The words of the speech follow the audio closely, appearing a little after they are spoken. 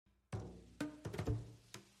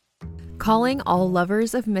Calling all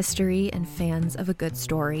lovers of mystery and fans of a good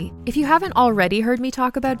story. If you haven't already heard me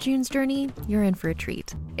talk about June's Journey, you're in for a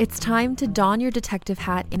treat. It's time to don your detective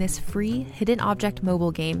hat in this free hidden object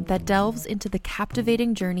mobile game that delves into the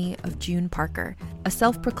captivating journey of June Parker, a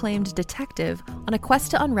self-proclaimed detective on a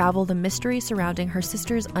quest to unravel the mystery surrounding her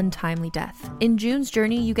sister's untimely death. In June's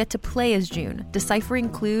Journey, you get to play as June, deciphering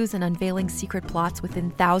clues and unveiling secret plots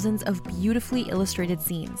within thousands of beautifully illustrated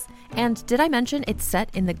scenes. And did I mention it's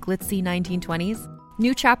set in the glitzy 1920s?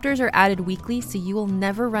 New chapters are added weekly, so you will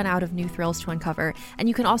never run out of new thrills to uncover, and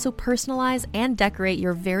you can also personalize and decorate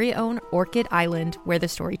your very own Orchid Island where the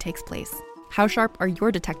story takes place. How sharp are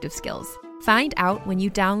your detective skills? Find out when you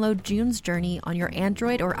download June's Journey on your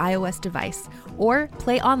Android or iOS device, or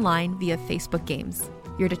play online via Facebook Games.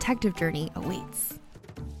 Your detective journey awaits.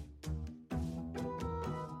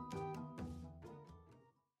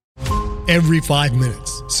 Every 5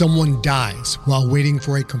 minutes, someone dies while waiting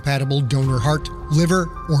for a compatible donor heart, liver,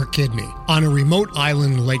 or kidney. On a remote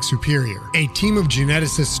island in Lake Superior, a team of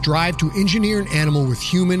geneticists strive to engineer an animal with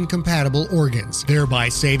human-compatible organs, thereby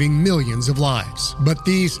saving millions of lives. But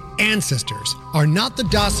these ancestors are not the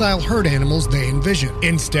docile herd animals they envision.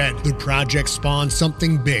 Instead, the project spawns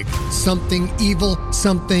something big, something evil,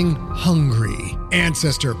 something hungry.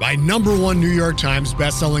 Ancestor by #1 New York Times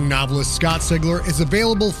bestselling novelist Scott Sigler is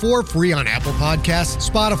available for free on Apple Podcasts,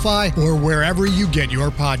 Spotify, or wherever you get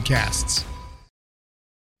your podcasts.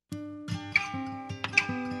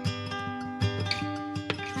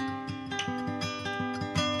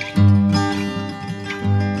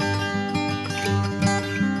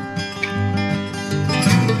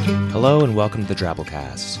 Hello and welcome to the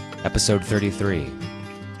Drabblecast, episode 33.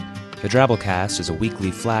 The Drabblecast is a weekly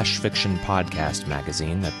flash fiction podcast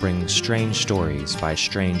magazine that brings strange stories by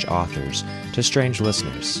strange authors to strange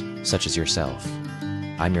listeners, such as yourself.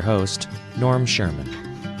 I'm your host, Norm Sherman.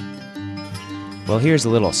 Well, here's a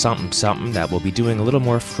little something that we'll be doing a little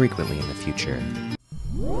more frequently in the future.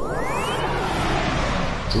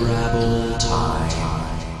 Drabble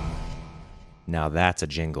time. Now that's a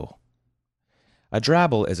jingle. A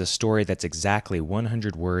drabble is a story that's exactly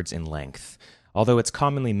 100 words in length, although it's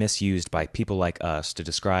commonly misused by people like us to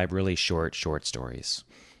describe really short stories.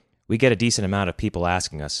 We get a decent amount of people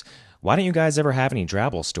asking us, why don't you guys ever have any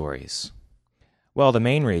drabble stories? Well, the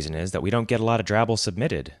main reason is that we don't get a lot of drabble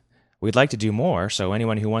submitted. We'd like to do more, so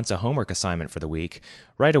anyone who wants a homework assignment for the week,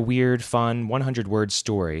 write a weird, fun, 100-word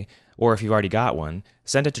story, or if you've already got one,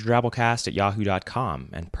 send it to drabblecast@yahoo.com,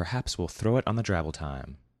 and perhaps we'll throw it on the Drabble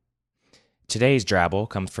Time. Today's drabble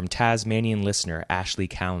comes from Tasmanian listener Ashley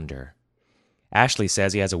Callender. Ashley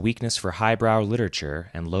says he has a weakness for highbrow literature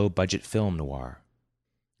and low-budget film noir.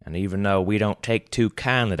 And even though we don't take too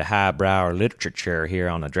kindly to highbrow literature here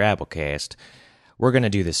on the Drabblecast, we're going to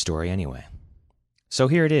do this story anyway. So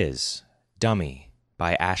here it is, Dummy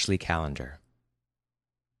by Ashley Callender.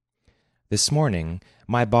 This morning,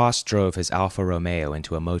 my boss drove his Alfa Romeo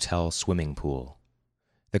into a motel swimming pool.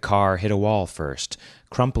 The car hit a wall first,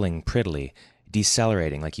 crumpling prettily,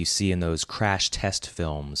 decelerating like you see in those crash test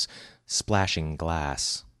films, splashing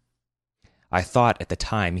glass. I thought at the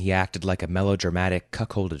time he acted like a melodramatic,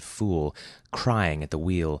 cuckolded fool, crying at the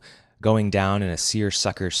wheel, going down in a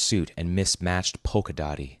seersucker suit and mismatched polka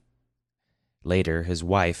dotty. Later, his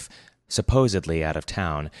wife, supposedly out of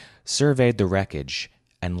town, surveyed the wreckage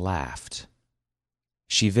and laughed.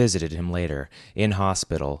 She visited him later, in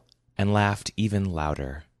hospital, and laughed even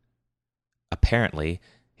louder. Apparently,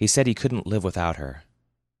 he said he couldn't live without her.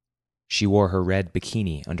 She wore her red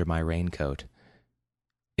bikini under my raincoat.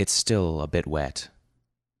 It's still a bit wet.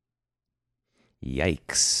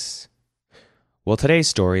 Yikes. Well, today's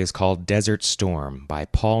story is called Desert Storm by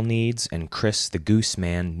Paul Needs and Chris the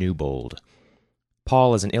Gooseman Newbold.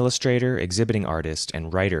 Paul is an illustrator, exhibiting artist,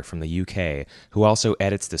 and writer from the UK who also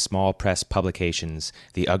edits the small press publications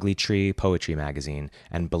The Ugly Tree Poetry Magazine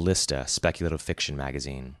and Ballista Speculative Fiction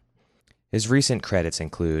Magazine. His recent credits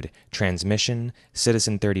include Transmission,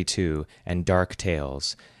 Citizen 32, and Dark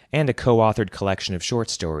Tales, and a co-authored collection of short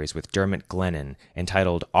stories with Dermot Glennon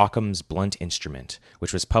entitled Occam's Blunt Instrument,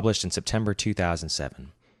 which was published in September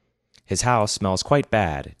 2007. His house smells quite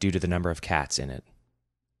bad due to the number of cats in it.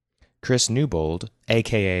 Chris Newbold,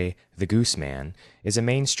 a.k.a. The Gooseman, is a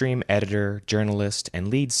mainstream editor, journalist, and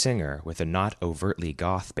lead singer with the not-overtly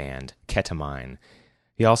goth band Ketamine.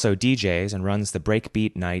 He also DJs and runs the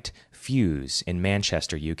breakbeat night Fuse in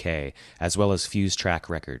Manchester, UK, as well as Fuse Track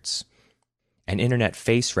Records. An internet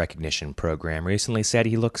face recognition program recently said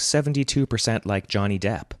he looks 72% like Johnny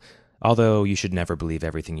Depp, although you should never believe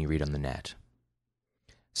everything you read on the net.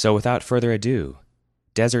 So without further ado,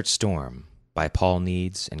 Desert Storm by Paul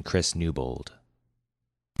Needs and Chris Newbold.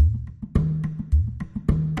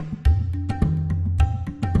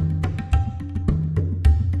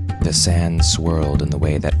 The sand swirled in the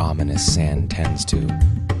way that ominous sand tends to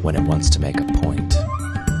when it wants to make a point.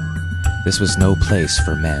 This was no place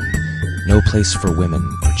for men, no place for women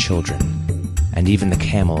or children, and even the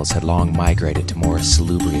camels had long migrated to more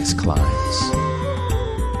salubrious climes.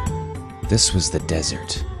 This was the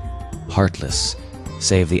desert, heartless,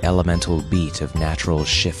 save the elemental beat of natural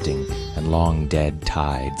shifting and long-dead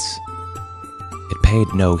tides. It paid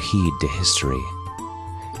no heed to history.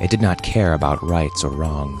 It did not care about rights or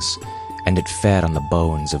wrongs, and it fed on the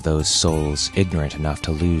bones of those souls ignorant enough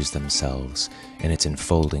to lose themselves in its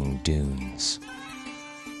enfolding dunes.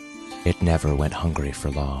 It never went hungry for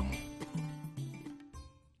long.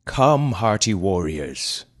 "Come, hearty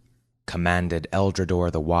warriors," commanded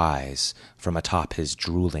Eldrador the Wise from atop his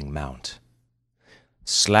drooling mount.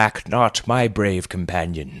 "Slack not, my brave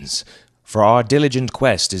companions, for our diligent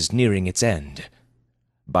quest is nearing its end.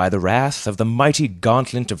 By the wrath of the mighty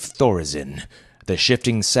gauntlet of Thorazin, the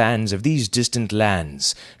shifting sands of these distant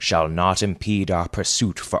lands shall not impede our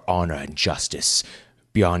pursuit for honor and justice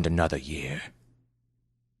beyond another year."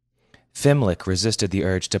 Fimlick resisted the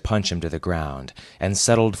urge to punch him to the ground, and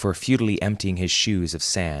settled for futilely emptying his shoes of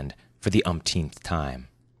sand for the umpteenth time.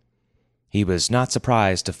 He was not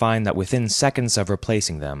surprised to find that within seconds of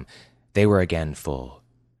replacing them, they were again full.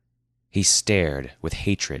 He stared with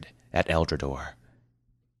hatred at Eldrador.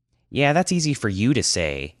 "Yeah, that's easy for you to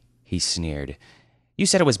say," he sneered. "You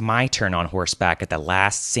said it was my turn on horseback at the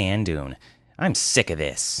last sand dune. I'm sick of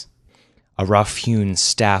this." A rough-hewn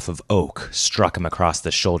staff of oak struck him across the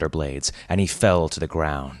shoulder blades, and he fell to the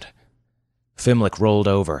ground. Fimlick rolled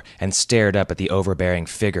over and stared up at the overbearing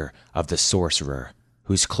figure of the sorcerer,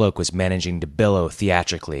 whose cloak was managing to billow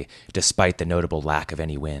theatrically despite the notable lack of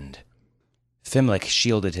any wind. Fimlick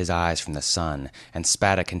shielded his eyes from the sun and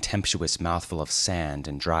spat a contemptuous mouthful of sand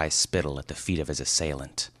and dry spittle at the feet of his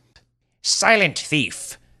assailant. "Silent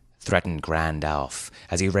thief!" threatened Grand Alf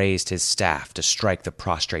as he raised his staff to strike the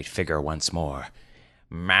prostrate figure once more.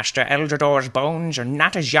 "Master Eldrador's bones are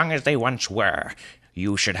not as young as they once were.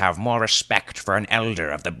 You should have more respect for an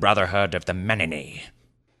elder of the Brotherhood of the Menini."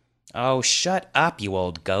 "Oh, shut up, you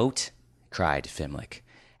old goat," cried Fimlick.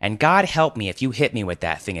 "And God help me if you hit me with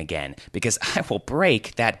that thing again, because I will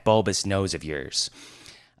break that bulbous nose of yours.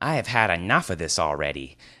 I have had enough of this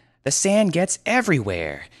already. The sand gets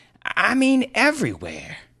everywhere. I mean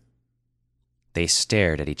everywhere." They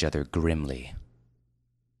stared at each other grimly.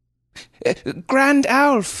 "Grand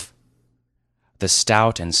Alf!" The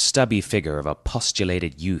stout and stubby figure of a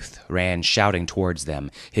postulated youth ran shouting towards them,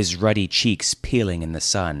 his ruddy cheeks peeling in the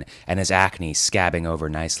sun and his acne scabbing over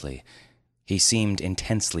nicely. He seemed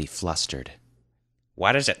intensely flustered.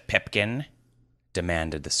 "What is it, Pipkin?"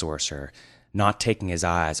 demanded the sorcerer, not taking his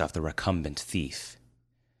eyes off the recumbent thief.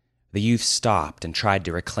 The youth stopped and tried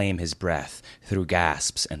to reclaim his breath through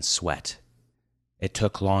gasps and sweat. It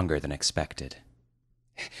took longer than expected.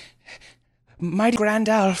 "Mighty Grand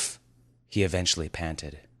Alf," he eventually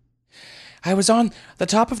panted. "I was on the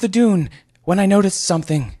top of the dune when I noticed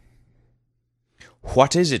something."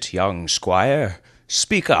 "What is it, young squire?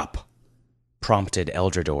 Speak up," prompted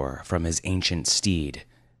Eldrador from his ancient steed.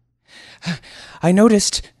 "I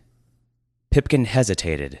noticed—" Pipkin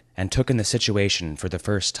hesitated and took in the situation for the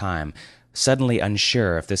first time, suddenly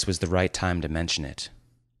unsure if this was the right time to mention it.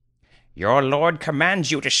 "Your lord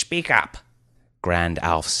commands you to speak up," Grand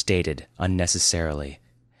Alf stated unnecessarily.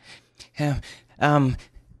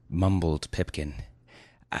 Mumbled Pipkin.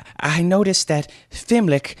 I noticed that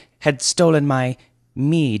Fimlick had stolen my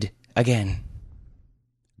mead again."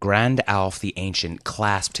 Grand Alf the Ancient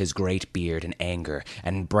clasped his great beard in anger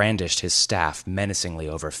and brandished his staff menacingly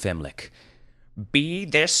over Fimlick. "Be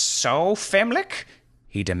this so, Fimlick?"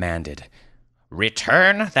 he demanded.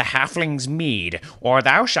 "Return the halfling's mead, or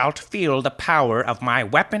thou shalt feel the power of my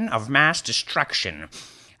weapon of mass destruction.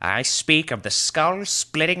 I speak of the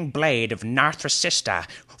skull-splitting blade of Narthrisista,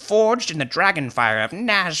 forged in the dragonfire of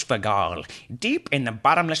Nazvagal, deep in the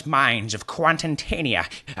bottomless mines of Quantantania,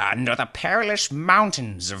 under the perilous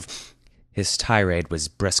mountains of—" His tirade was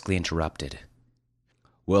briskly interrupted.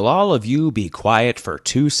 "Will all of you be quiet for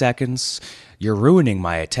 2 seconds? You're ruining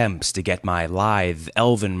my attempts to get my lithe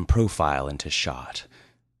elven profile into shot,"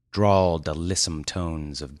 drawled the lissom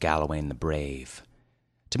tones of Galawain the Brave.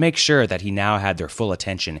 To make sure that he now had their full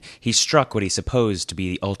attention, he struck what he supposed to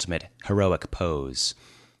be the ultimate heroic pose.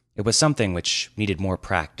 It was something which needed more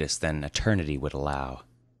practice than eternity would allow.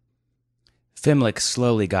 Fimlick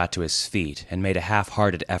slowly got to his feet and made a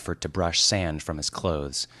half-hearted effort to brush sand from his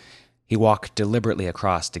clothes. He walked deliberately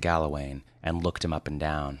across to Galawain and looked him up and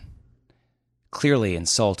down. Clearly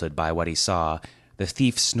insulted by what he saw, the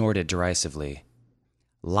thief snorted derisively.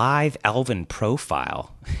 Live elven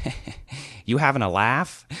profile? You having a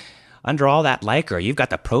laugh? Under all that lycra, you've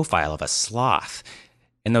got the profile of a sloth.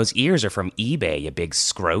 And those ears are from eBay, you big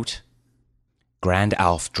scrote. Grand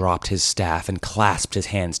Alf dropped his staff and clasped his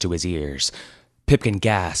hands to his ears. Pipkin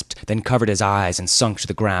gasped, then covered his eyes and sunk to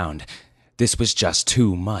the ground. This was just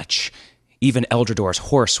too much. Even Eldrador's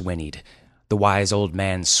horse whinnied. The wise old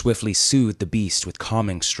man swiftly soothed the beast with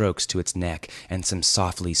calming strokes to its neck and some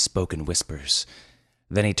softly spoken whispers.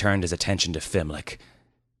 Then he turned his attention to Fimlick.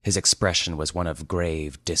 His expression was one of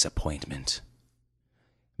grave disappointment.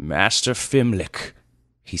 "Master Fimlick,"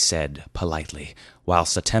 he said politely,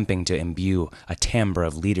 whilst attempting to imbue a timbre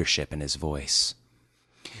of leadership in his voice.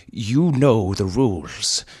 "You know the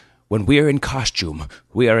rules. When we're in costume,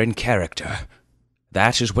 we are in character.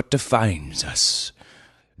 That is what defines us.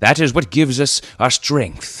 That is what gives us our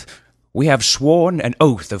strength. We have sworn an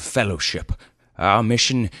oath of fellowship. Our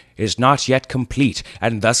mission is not yet complete,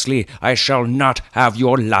 and thusly I shall not have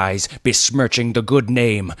your lies besmirching the good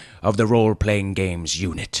name of the role-playing games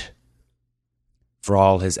unit." For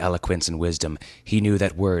all his eloquence and wisdom, he knew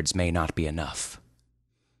that words may not be enough.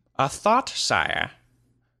 "A thought, sire,"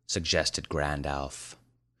 suggested Grand Alf.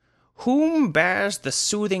 "Whom bears the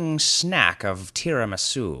soothing snack of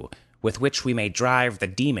tiramisu, with which we may drive the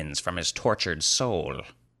demons from his tortured soul?"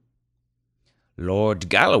 "Lord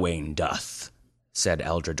Galawain doth," said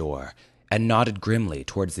Eldrador, and nodded grimly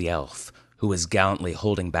towards the elf, who was gallantly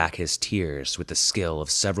holding back his tears with the skill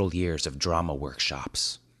of several years of drama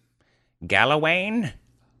workshops. "Galawain,"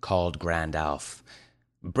 called Grand Alf,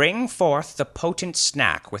 "bring forth the potent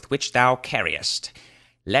snack with which thou carriest.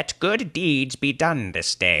 Let good deeds be done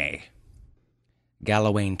this day."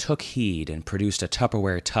 Galawain took heed and produced a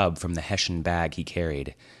Tupperware tub from the Hessian bag he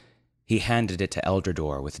carried. He handed it to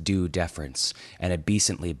Eldrador with due deference and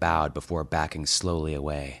obeisantly bowed before backing slowly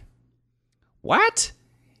away. "What?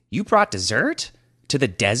 You brought dessert? To the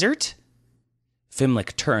desert?"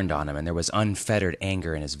 Fimlick turned on him, and there was unfettered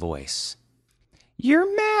anger in his voice.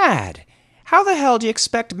 "You're mad! How the hell do you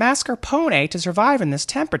expect mascarpone to survive in this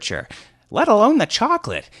temperature? Let alone the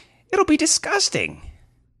chocolate. It'll be disgusting."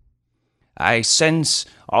 "I sense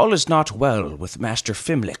all is not well with Master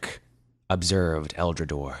Fimlick," observed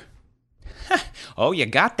Eldrador. "Oh, you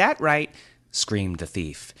got that right," screamed the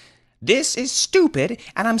thief. "This is stupid,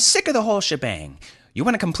 and I'm sick of the whole shebang. You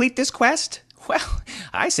want to complete this quest? Well,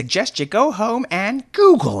 I suggest you go home and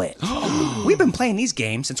Google it. We've been playing these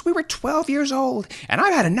games since we were 12 years old, and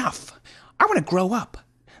I've had enough. I want to grow up.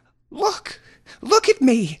 Look at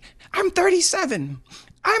me. I'm 37.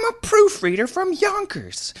 I'm a proofreader from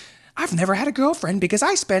Yonkers. I've never had a girlfriend because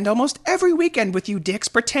I spend almost every weekend with you dicks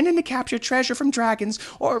pretending to capture treasure from dragons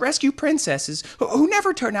or rescue princesses who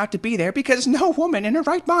never turn out to be there because no woman in her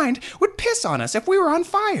right mind would piss on us if we were on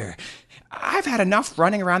fire. I've had enough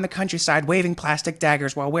running around the countryside waving plastic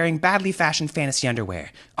daggers while wearing badly fashioned fantasy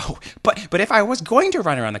underwear. Oh, but if I was going to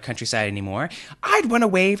run around the countryside anymore, I'd want to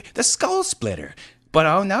wave the skull splitter. But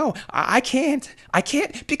oh no, I can't. I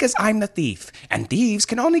can't because I'm the thief, and thieves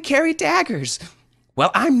can only carry daggers.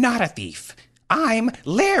 Well, I'm not a thief. I'm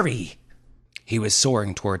Larry." He was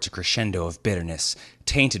soaring towards a crescendo of bitterness,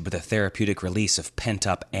 tainted with a therapeutic release of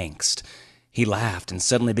pent-up angst. He laughed and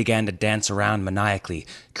suddenly began to dance around maniacally,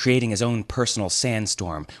 creating his own personal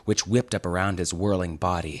sandstorm, which whipped up around his whirling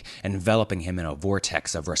body, enveloping him in a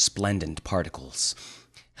vortex of resplendent particles.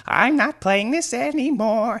 "I'm not playing this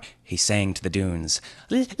anymore," he sang to the dunes.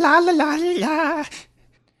 "La la la la la."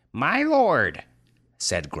 "My lord,"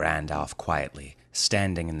 said Grand Alf quietly,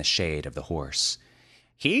 standing in the shade of the horse.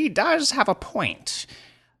 "He does have a point.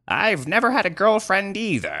 I've never had a girlfriend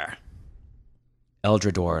either."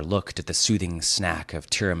 Eldrador looked at the soothing snack of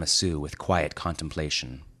tiramisu with quiet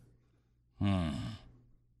contemplation.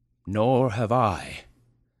 "Nor have I.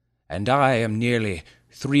 And I am nearly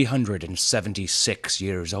 376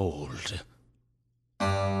 years old."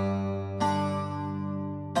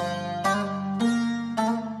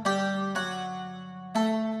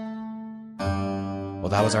 Well,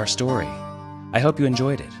 that was our story. I hope you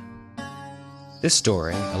enjoyed it. This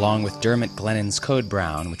story, along with Dermot Glennon's Code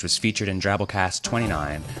Brown, which was featured in Drabblecast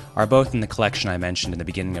 29, are both in the collection I mentioned in the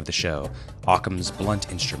beginning of the show, Occam's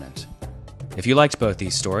Blunt Instrument. If you liked both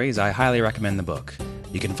these stories, I highly recommend the book.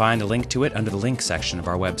 You can find a link to it under the link section of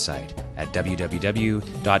our website at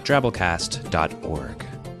www.drabblecast.org.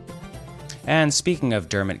 And speaking of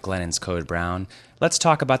Dermot Glennon's Code Brown, let's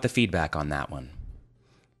talk about the feedback on that one.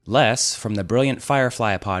 Les, from the brilliant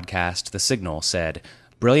Firefly podcast, The Signal, said,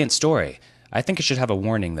 "Brilliant story. I think it should have a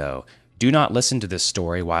warning, though. Do not listen to this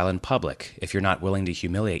story while in public if you're not willing to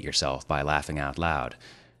humiliate yourself by laughing out loud."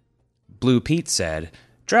 Blue Pete said,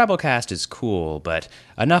 Drabblecast is cool, but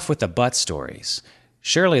enough with the butt stories.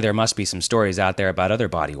 Surely there must be some stories out there about other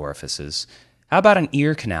body orifices. How about an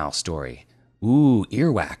ear canal story? Ooh,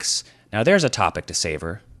 earwax. Now there's a topic to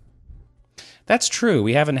savor. That's true,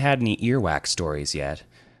 we haven't had any earwax stories yet.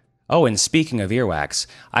 Oh, and speaking of earwax,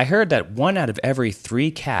 I heard that 1 out of every 3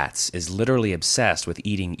 cats is literally obsessed with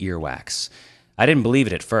eating earwax. I didn't believe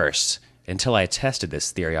it at first, until I tested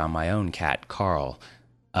this theory on my own cat, Carl.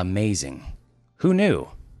 Amazing. Who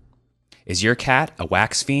knew? Is your cat a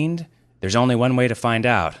wax fiend? There's only one way to find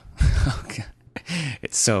out.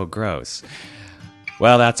 It's so gross.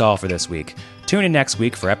 Well, that's all for this week. Tune in next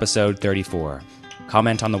week for episode 34.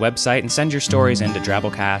 Comment on the website and send your stories in to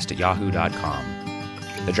drabblecast@yahoo.com.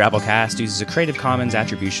 The Drabblecast uses a Creative Commons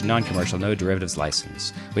Attribution Non-Commercial No Derivatives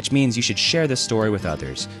license, which means you should share this story with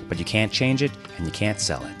others, but you can't change it and you can't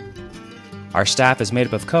sell it. Our staff is made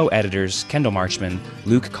up of co-editors Kendall Marchman,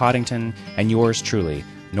 Luke Coddington, and yours truly,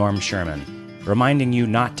 Norm Sherman, reminding you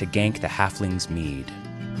not to gank the halfling's mead.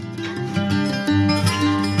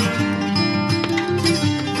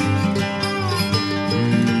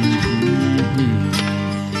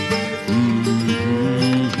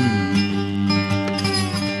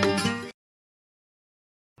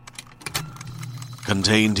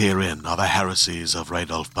 Contained herein are the heresies of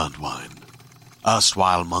Radolf Burntwine,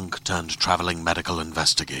 erstwhile monk turned traveling medical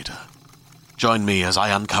investigator. Join me as I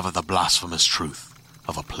uncover the blasphemous truth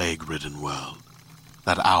of a plague-ridden world,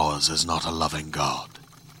 that ours is not a loving God,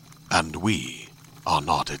 and we are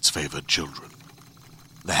not its favored children.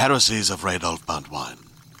 The heresies of Radolf Burntwine,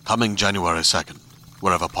 coming January 2nd,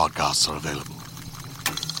 wherever podcasts are available.